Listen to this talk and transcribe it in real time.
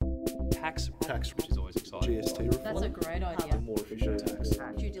tax, which is always exciting. GST reform. That's a great idea. More efficient tax.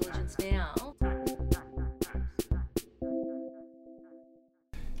 Due diligence now.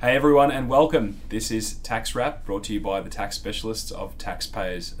 Hey everyone, and welcome. This is Tax Wrap, brought to you by the tax specialists of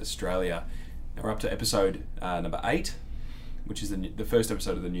Taxpayers Australia. Now we're up to episode number 8, which is the first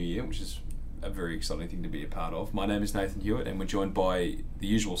episode of the new year, which is a very exciting thing to be a part of. My name is Nathan Hewitt, and we're joined by the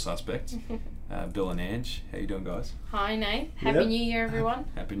usual suspects, Bill and Ange. How you doing, guys? Hi, Nate. Happy New Year, everyone.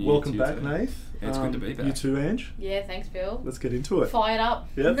 Happy New Year. Welcome to you back, too. Nath. Yeah, it's good to be back. You too, Ange. Yeah, thanks, Bill. Let's get into it. Fired up.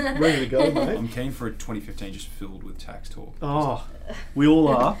 Yep, ready to go, mate. I'm keen for a 2015 just filled with tax talk. Oh, we all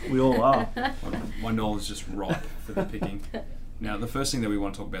are. We all are. My knowledge is just ripe for the picking. Now, the first thing that we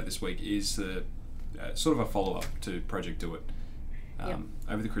want to talk about this week is sort of a follow-up to Project Do It.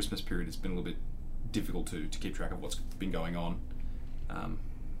 Over the Christmas period, it's been a little bit difficult to keep track of what's been going on,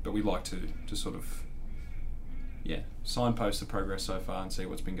 but we like to sort of signpost the progress so far and see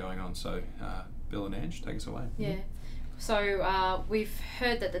what's been going on. So Bill and Ange, take us away. Yeah. So we've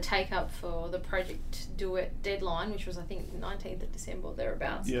heard that the take up for the Project Do It deadline, which was I think 19th of December or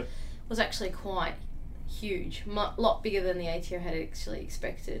thereabouts, Yep. was actually quite huge, a lot bigger than the ATO had actually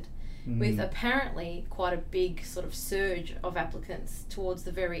expected. With apparently quite a big sort of surge of applicants towards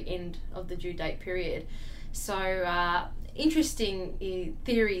the very end of the due date period. So interesting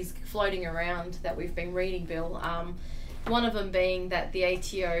theories floating around that we've been reading, Bill. One of them being that the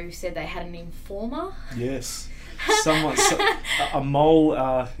ATO said they had an informer. Yes. A mole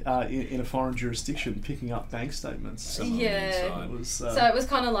in a foreign jurisdiction picking up bank statements. Someone on the Yeah. inside. It was, So it was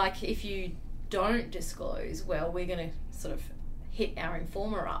kind of like, if you don't disclose, well, we're going to sort of hit our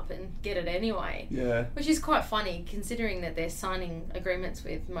informer up and get it anyway. yeah. Which is quite funny, considering that they're signing agreements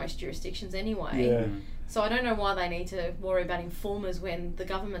with most jurisdictions anyway. Yeah. So I don't know why they need to worry about informers when the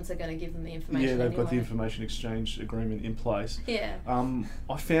governments are going to give them the information Yeah, they've anyway. got the information exchange agreement in place. Yeah.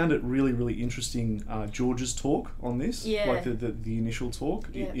 I found it really, really interesting, George's talk on this, Yeah. like the initial talk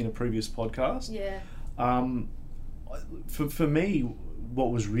Yeah. in a previous podcast. Yeah. For me, what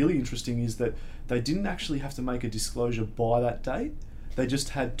was really interesting is that they didn't actually have to make a disclosure by that date. They just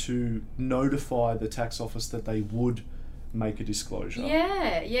had to notify the tax office that they would make a disclosure.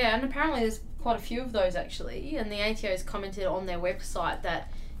 Yeah, and apparently there's quite a few of those actually, and the ATO's commented on their website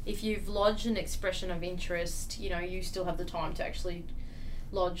that if you've lodged an expression of interest, you still have the time to actually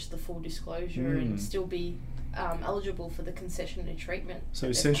lodge the full disclosure and still be eligible for the concessionary treatment. So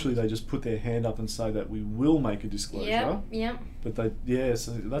essentially they just put their hand up and say that we will make a disclosure. Yep. But so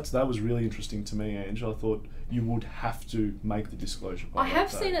that was really interesting to me, Ange. I thought you would have to make the disclosure by I that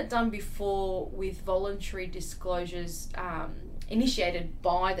have date. seen it done before with voluntary disclosures initiated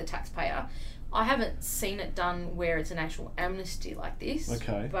by the taxpayer. I haven't seen it done where it's an actual amnesty like this.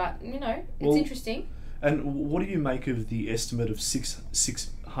 Okay. But, it's Well, interesting. And what do you make of the estimate of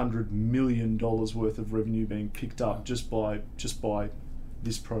 $600 million worth of revenue being picked up just by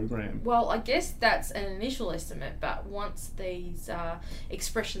this program? Well, I guess that's an initial estimate, but once these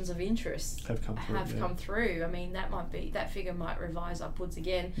expressions of interest Have come through, I mean, that figure might revise upwards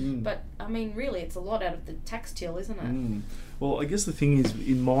again. But I mean, really, it's a lot out of the tax till, isn't it? Well, I guess the thing is,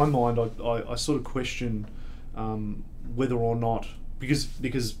 in my mind, I sort of question whether or not, because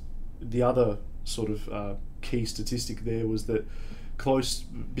the other sort of key statistic there was that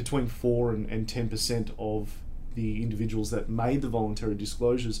between 4 and 10% of the individuals that made the voluntary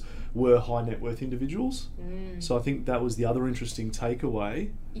disclosures were high net worth individuals. So I think that was the other interesting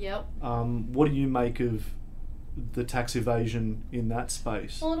takeaway. Yep. What do you make of the tax evasion in that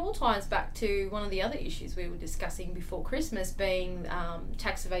space? Well, it all ties back to one of the other issues we were discussing before Christmas, being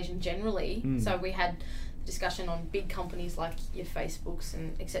tax evasion generally. So we had discussion on big companies like your Facebooks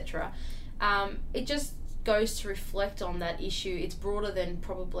and etc. It just goes to reflect on that issue. It's broader than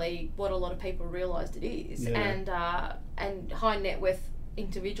probably what a lot of people realised it is. Yeah. And high net worth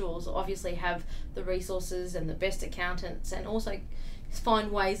individuals obviously have the resources and the best accountants, and also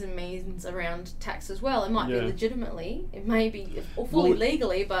find ways and means around tax as well. It might be legitimately, it may be or fully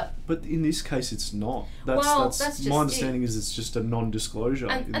legally, but in this case it's not. That's just my understanding is it's just a non-disclosure.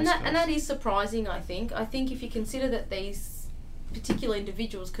 And that is surprising. I think if you consider that these particular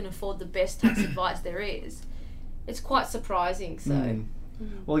individuals can afford the best tax advice there is, it's quite surprising. So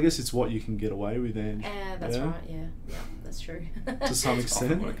well, I guess it's what you can get away with, Ange. that's right. Yeah, that's true. To some Often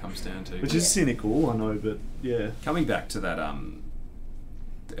extent, what it comes down to. which is cynical, I know, but yeah. Coming back to that,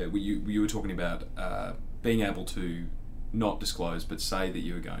 you were talking about being able to not disclose, but say that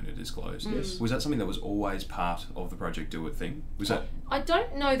you were going to disclose. Yes. Was that something that was always part of the Project Do It thing? Was that? I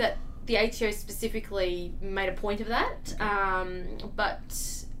don't know that the ATO specifically made a point of that,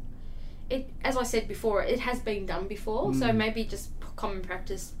 but it, as I said before, it has been done before, so maybe just common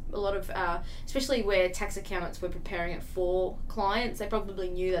practice especially where tax accountants were preparing it for clients, they probably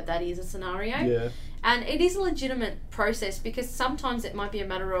knew that is a scenario. Yeah. And it is a legitimate process, because sometimes it might be a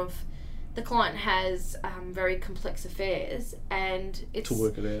matter of the client has very complex affairs and it's... To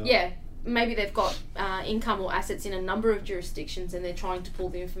work it out. Yeah. Maybe they've got income or assets in a number of jurisdictions and they're trying to pull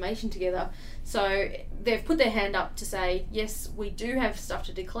the information together. So they've put their hand up to say, yes, we do have stuff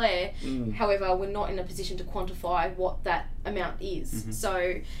to declare. However, we're not in a position to quantify what that amount is. Mm-hmm. So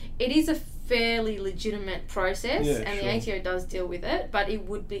it is a fairly legitimate process, and sure. the ATO does deal with it. But it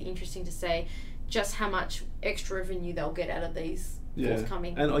would be interesting to see just how much extra revenue they'll get out of these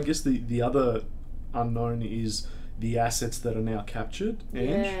forthcoming. And I guess the other unknown is the assets that are now captured.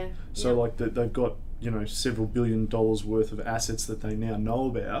 So like they've got, you know, several $1 billion worth of assets that they now know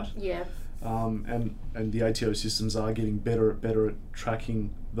about. Yeah. And the ATO systems are getting better at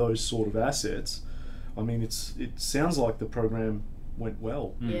tracking those sort of assets. I mean, it sounds like the program went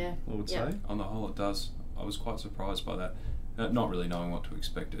well. Yeah. I would say. On the whole, it does. I was quite surprised by that, not really knowing what to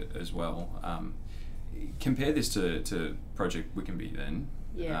expect as well. Compare this to Project Wickenby then.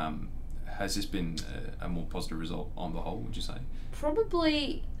 Yeah. Has this been a more positive result on the whole, would you say?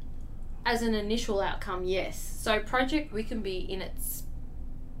 Probably as an initial outcome, yes. So Project Wickenby in its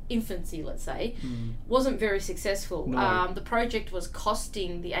infancy, let's say, wasn't very successful. No. The project was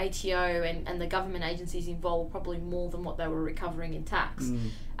costing the ATO and the government agencies involved probably more than what they were recovering in tax.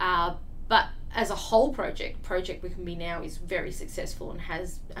 But as a whole Project Wickenby now is very successful and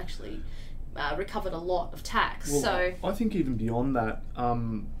has actually recovered a lot of tax. Well, so I think even beyond that,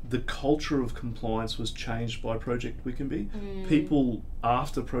 the culture of compliance was changed by Project Wickenby. People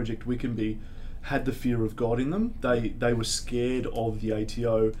after Project Wickenby had the fear of God in them. They were scared of the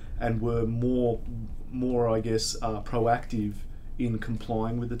ATO and were more I guess proactive in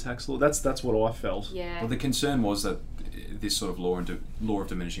complying with the tax law. That's what I felt. yeah. Well, the concern was that this sort of law of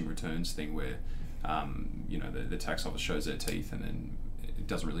diminishing returns thing, where the tax office shows their teeth and then it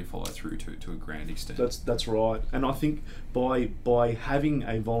doesn't really follow through to a grand extent. That's right. And I think by having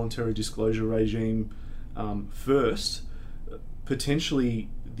a voluntary disclosure regime first, potentially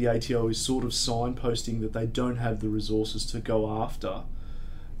the ATO is sort of signposting that they don't have the resources to go after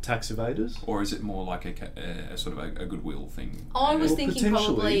tax evaders. Or is it more like a sort of a goodwill thing? I was Well, thinking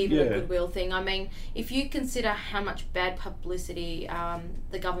probably potentially, the yeah. goodwill thing. I mean, if you consider how much bad publicity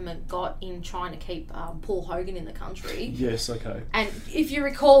the government got in trying to keep Paul Hogan in the country, Yes, okay. and if you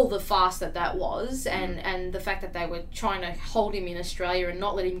recall the farce that was, and the fact that they were trying to hold him in Australia and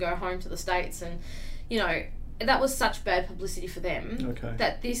not let him go home to the States, and that was such bad publicity for them. Okay.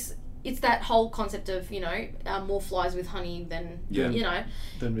 That it's that whole concept of more flies with honey than Then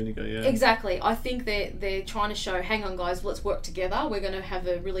vinegar, yeah. Exactly. I think they're trying to show, hang on guys, let's work together. We're going to have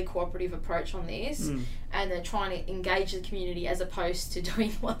a really cooperative approach on this. And they're trying to engage the community as opposed to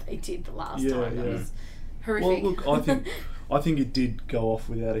doing what they did the last time. It was horrific. Well, look, I think it did go off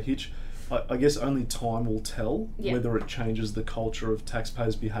without a hitch. I guess only time will tell whether it changes the culture of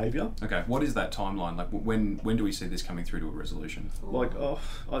taxpayers' behaviour. Okay, what is that timeline? Like, when do we see this coming through to a resolution? Look,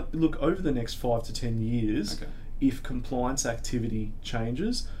 over the next 5 to 10 years, if compliance activity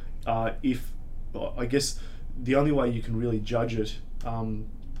changes, I guess the only way you can really judge it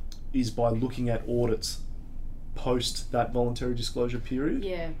is by looking at audits post that voluntary disclosure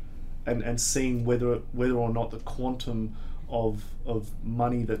period, and seeing whether or not the quantum of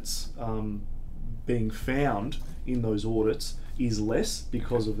money that's being found in those audits is less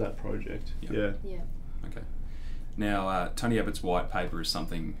because of that project. Okay. Now, Tony Abbott's white paper is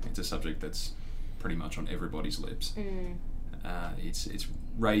it's a subject that's pretty much on everybody's lips. It's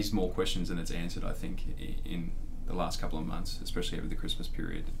raised more questions than it's answered, I think, in the last couple of months, especially over the Christmas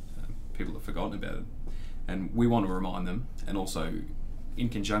period. People have forgotten about it. And we want to remind them, and also, in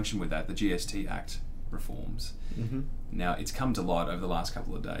conjunction with that, the GST Act reforms. Now, it's come to light over the last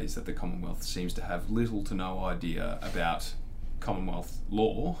couple of days that the Commonwealth seems to have little to no idea about Commonwealth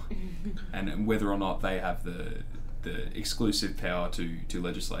law and whether or not they have the exclusive power to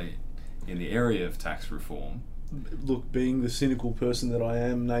legislate in the area of tax reform. Look, being the cynical person that I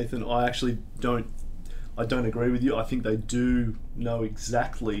am, Nathan, I actually don't agree with you. I think they do know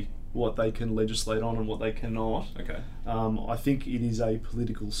exactly what they can legislate on and what they cannot. Okay. I think it is a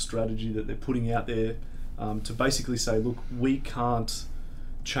political strategy that they're putting out there to basically say, look, we can't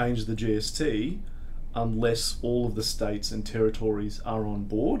change the GST unless all of the states and territories are on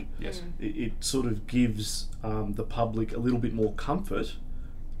board. Yes. It sort of gives the public a little bit more comfort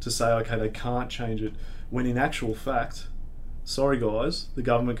to say, okay, they can't change it, when in actual fact, sorry guys, the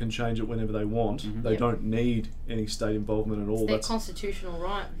government can change it whenever they want. They don't need any state involvement at all. It's their constitutional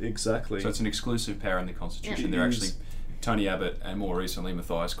right. Exactly. So it's an exclusive power in the Constitution. It They're is. actually Tony Abbott and more recently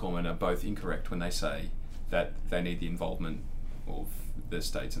Matthias Cormann are both incorrect when they say that they need the involvement of the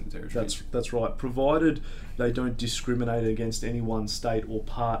states and the territories. That's right. Provided they don't discriminate against any one state or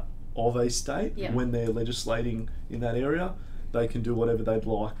part of a state when they're legislating in that area, they can do whatever they'd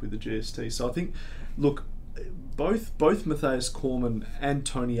like with the GST. So I think, look, both Matthias Cormann and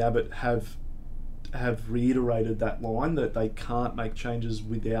Tony Abbott have reiterated that line that they can't make changes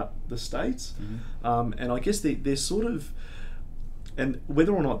without the states. And I guess they're sort of, and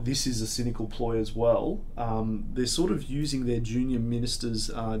whether or not this is a cynical ploy as well, they're sort of using their junior ministers,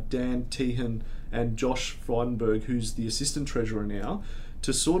 Dan Tehan and Josh Frydenberg, who's the assistant treasurer now,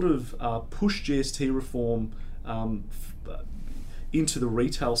 to sort of push GST reform into the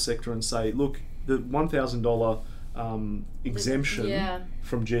retail sector and say, look, the $1,000 exemption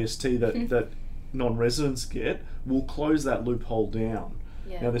from GST that non-residents get will close that loophole down.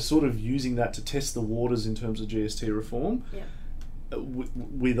 Now they're sort of using that to test the waters in terms of GST reform,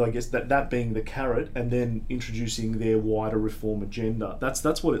 with I guess that being the carrot, and then introducing their wider reform agenda.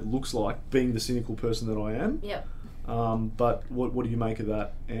 That's what it looks like, being the cynical person that I am. But what do you make of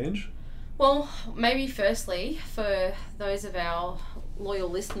that, Ange? Well, maybe firstly, for those of our loyal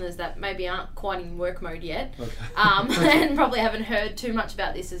listeners that maybe aren't quite in work mode yet, and probably haven't heard too much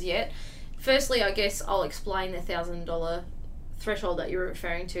about this as yet, firstly, I guess I'll explain the $1,000 threshold that you're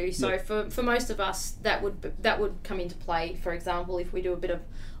referring to. So for most of us, that would come into play. For example, if we do a bit of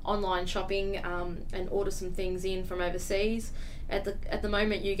online shopping and order some things in from overseas, at the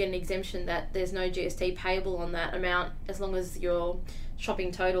moment you get an exemption that there's no GST payable on that amount as long as your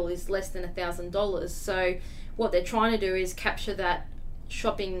shopping total is less than $1,000. So what they're trying to do is capture that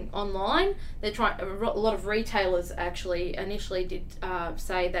shopping online. A lot of retailers actually initially did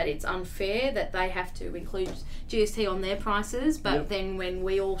say that it's unfair that they have to include GST on their prices, but then when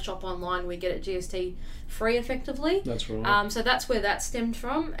we all shop online, we get it GST free effectively. That's right. So that's where that stemmed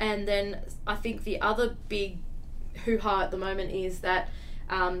from. And then I think the other big hoo-ha at the moment is that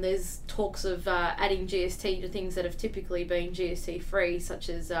there's talks of adding GST to things that have typically been GST free, such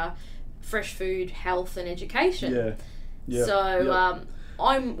as fresh food, health and education.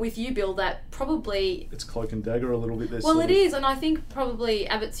 I'm with you, Bill, that probably... It's cloak and dagger a little bit. Well, it is, and I think probably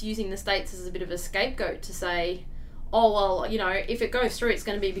Abbott's using the states as a bit of a scapegoat to say, oh, well, you know, if it goes through, it's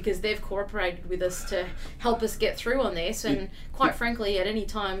going to be because they've cooperated with us to help us get through on this. And quite frankly, at any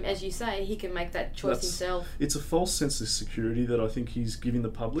time, as you say, he can make that choice himself. It's a false sense of security that I think he's giving the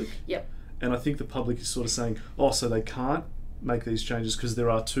public. And I think the public is sort of saying, oh, so they can't make these changes because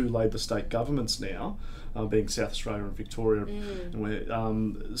there are two Labor state governments now, being South Australia and Victoria.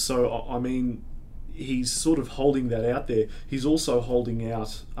 And so, I mean, he's sort of holding that out there. He's also holding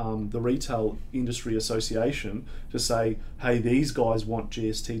out the Retail Industry Association to say, hey, these guys want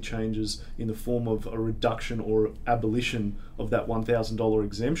GST changes in the form of a reduction or abolition of that $1,000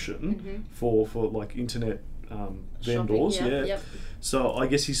 exemption for like internet vendors. So I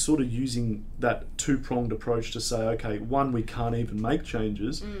guess he's sort of using that two-pronged approach to say, okay, one, we can't even make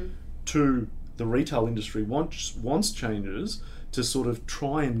changes. Two, the retail industry wants changes to sort of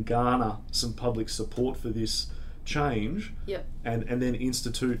try and garner some public support for this change, and then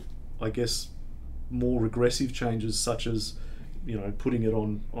institute, I guess, more regressive changes such as, you know, putting it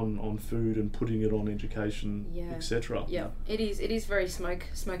on food and putting it on education, etc. It is very smoke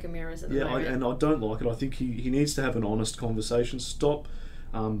and mirrors at the moment. And I don't like it. I think he needs to have an honest conversation. Stop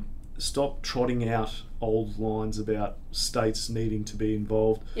trotting out old lines about states needing to be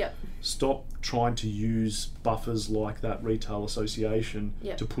involved. Stop trying to use buffers like that retail association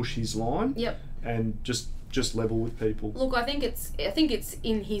to push his line. And just level with people. Look, I think it's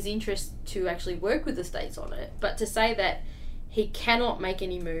in his interest to actually work with the states on it, but to say that he cannot make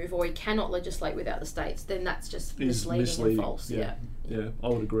any move or he cannot legislate without the states, then that's just misleading and false. Yeah, I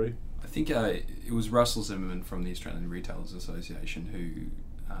would agree. I think it was Russell Zimmerman from the Australian Retailers Association who,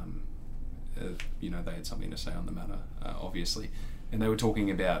 they had something to say on the matter, obviously, and they were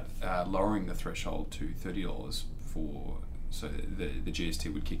talking about lowering the threshold to $30 so the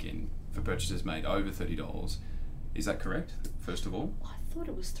GST would kick in for purchases made over $30. Is that correct, first of all? I thought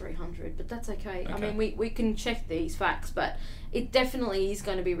it was 300, but that's okay. I mean, we can check these facts, but it definitely is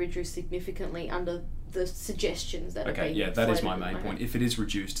going to be reduced significantly under the suggestions that are being that is my main point. If it is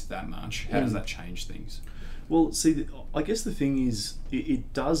reduced that much, how does that change things? Well, see, I guess the thing is,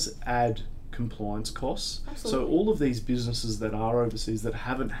 it does add compliance costs. Absolutely. So all of these businesses that are overseas that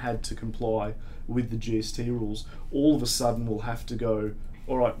haven't had to comply with the GST rules, all of a sudden will have to go,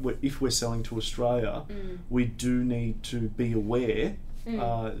 all right, if we're selling to Australia, we do need to be aware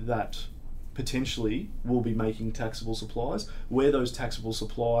that potentially we'll be making taxable supplies. Where those taxable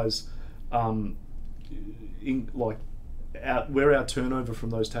supplies where our turnover from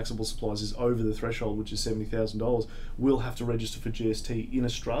those taxable supplies is over the threshold, which is $70,000, we'll have to register for GST in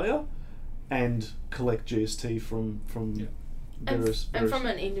Australia and collect GST from various. And from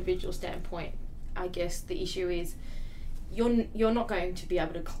an individual standpoint, I guess the issue is you're not going to be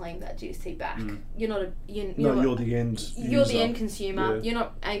able to claim that GST back. You're not you're the end. You're the user. end consumer. Yeah. You're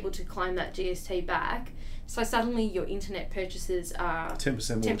not able to claim that GST back. So suddenly your internet purchases are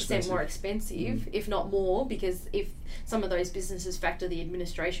 10% more expensive, if not more, because if some of those businesses factor the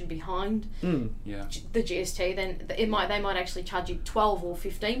administration behind the GST, then they might actually charge you 12 or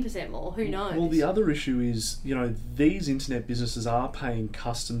 15% more. Who knows? Well, the other issue is, these internet businesses are paying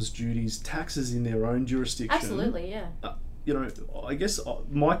customs duties, taxes in their own jurisdiction. Absolutely, yeah. I guess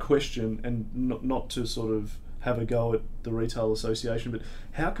my question, and not to sort of have a go at the Retail Association, but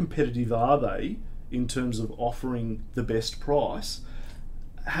how competitive are they in terms of offering the best price?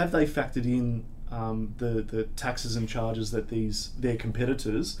 Have they factored in the taxes and charges that their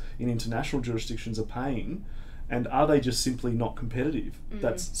competitors in international jurisdictions are paying, and are they just simply not competitive?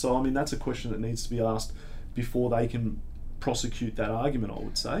 That's a question that needs to be asked before they can prosecute that argument, I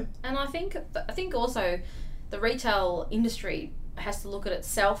would say. And I think also the retail industry has to look at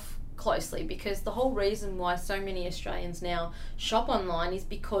itself closely, because the whole reason why so many Australians now shop online is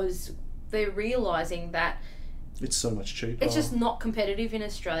because they're realising that it's so much cheaper. It's just not competitive in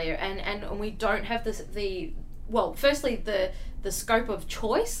Australia, and we don't have firstly the scope of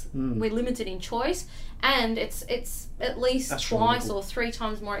choice. We're limited in choice, and it's at least twice or 3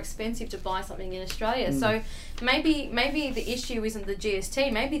 times more expensive to buy something in Australia. So maybe the issue isn't the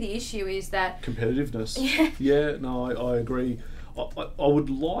GST. Maybe the issue is that competitiveness. Yeah. No, I agree. I would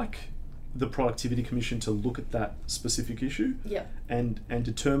like the Productivity Commission to look at that specific issue and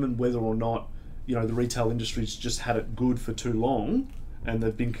determine whether or not the retail industry's just had it good for too long and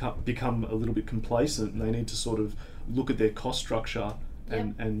they've become a little bit complacent, and they need to sort of look at their cost structure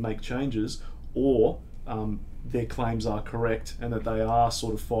and make changes, or their claims are correct and that they are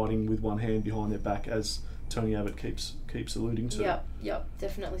sort of fighting with one hand behind their back, as Tony Abbott keeps alluding to. Yep,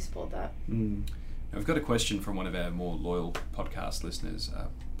 definitely support that. Now, we've got a question from one of our more loyal podcast listeners.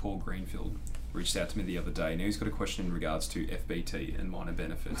 Paul Greenfield reached out to me the other day. Now he's got a question in regards to FBT and minor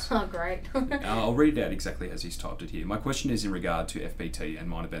benefits. Oh, great. I'll read it out exactly as he's typed it here. My question is in regard to FBT and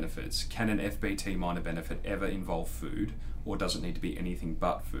minor benefits. Can an FBT minor benefit ever involve food, or does it need to be anything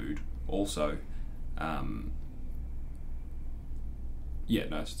but food? Also, that's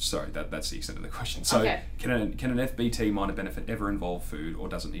the extent of the question. So, can an FBT minor benefit ever involve food, or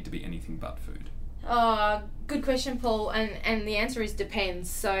does it need to be anything but food? Good question, Paul, and the answer is depends.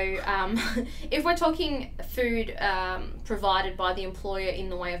 So if we're talking food provided by the employer in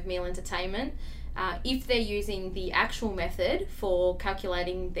the way of meal entertainment, if they're using the actual method for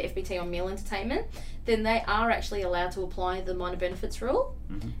calculating the FBT on meal entertainment, then they are actually allowed to apply the minor benefits rule.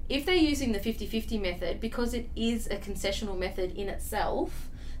 If they're using the 50-50 method, because it is a concessional method in itself,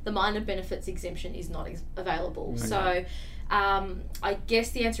 the minor benefits exemption is not available. Okay. So I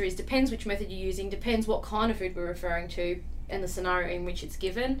guess the answer is depends which method you're using, depends what kind of food we're referring to, and the scenario in which it's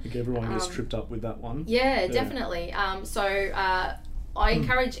given. I think everyone gets tripped up with that one. Yeah, definitely. I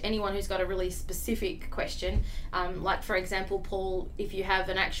encourage anyone who's got a really specific question, like for example, Paul, if you have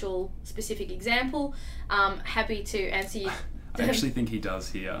an actual specific example, happy to answer you. I actually think he does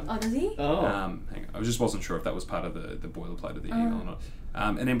here. Oh, does he? Oh. Hang on. I just wasn't sure if that was part of the boilerplate of the email or not.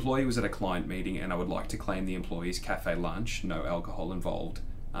 An employee was at a client meeting and I would like to claim the employee's cafe lunch, no alcohol involved,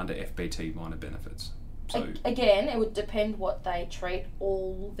 under FBT minor benefits. So again, it would depend what they treat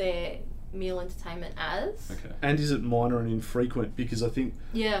all their meal entertainment as. Okay. And is it minor and infrequent? Because I think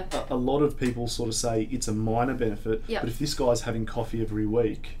a lot of people sort of say it's a minor benefit, but if this guy's having coffee every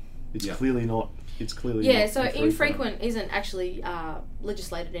week, it's clearly not. It's clearly not so infrequent isn't actually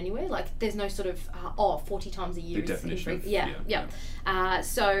legislated anywhere. Like there's no sort of 40 times a year. The definition.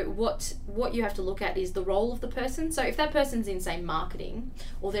 So what you have to look at is the role of the person. So if that person's in, say, marketing,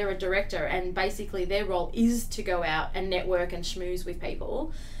 or they're a director and basically their role is to go out and network and schmooze with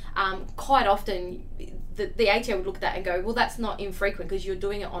people, quite often the ATO would look at that and go, well, that's not infrequent because you're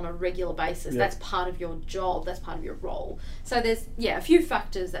doing it on a regular basis. That's part of your job. That's part of your role. So there's a few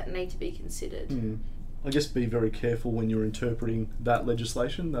factors that need to be considered. I guess be very careful when you're interpreting that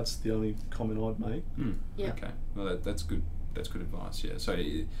legislation. That's the only comment I'd make. Okay. Well, that's good. That's good advice. Yeah. So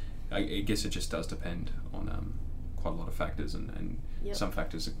I guess it just does depend on quite a lot of factors, and some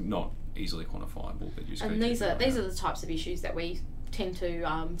factors are not easily quantifiable. But these are the types of issues that we tend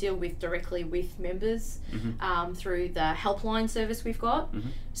to deal with directly with members Mm-hmm. through the helpline service we've got. Mm-hmm.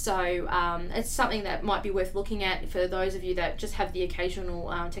 So it's something that might be worth looking at for those of you that just have the occasional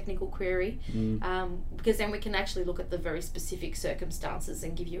technical query, because then we can actually look at the very specific circumstances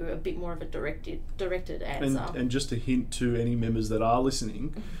and give you a bit more of a directed answer. And just a hint to any members that are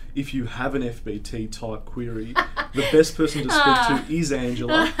listening, if you have an FBT type query, the best person to speak to is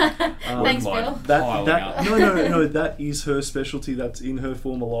Angela. Thanks, Bill. No, that is her specialty. That's in her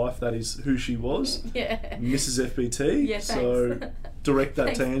former life. That is who she was, Yeah. Mrs. FBT. Yeah, so thanks. direct that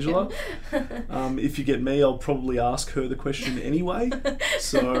Thanks, to Angela. Bill. If you get me, I'll probably ask her the question anyway.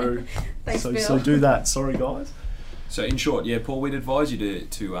 So, Thanks, so Bill. do that. Sorry, guys. So in short, yeah, Paul, we'd advise you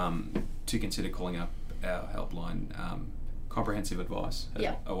to consider calling up our helpline. Comprehensive advice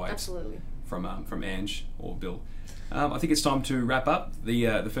awaits Absolutely. from Ange or Bill. I think it's time to wrap up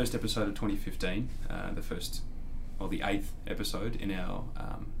the first episode of 2015, the 8th episode in our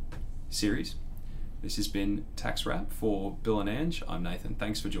Thank series. This has been Tax Wrap for Bill and Ange. I'm Nathan.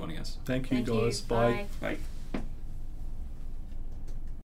 Thanks for joining us. Thank you, Thank guys. you. Bye. Bye.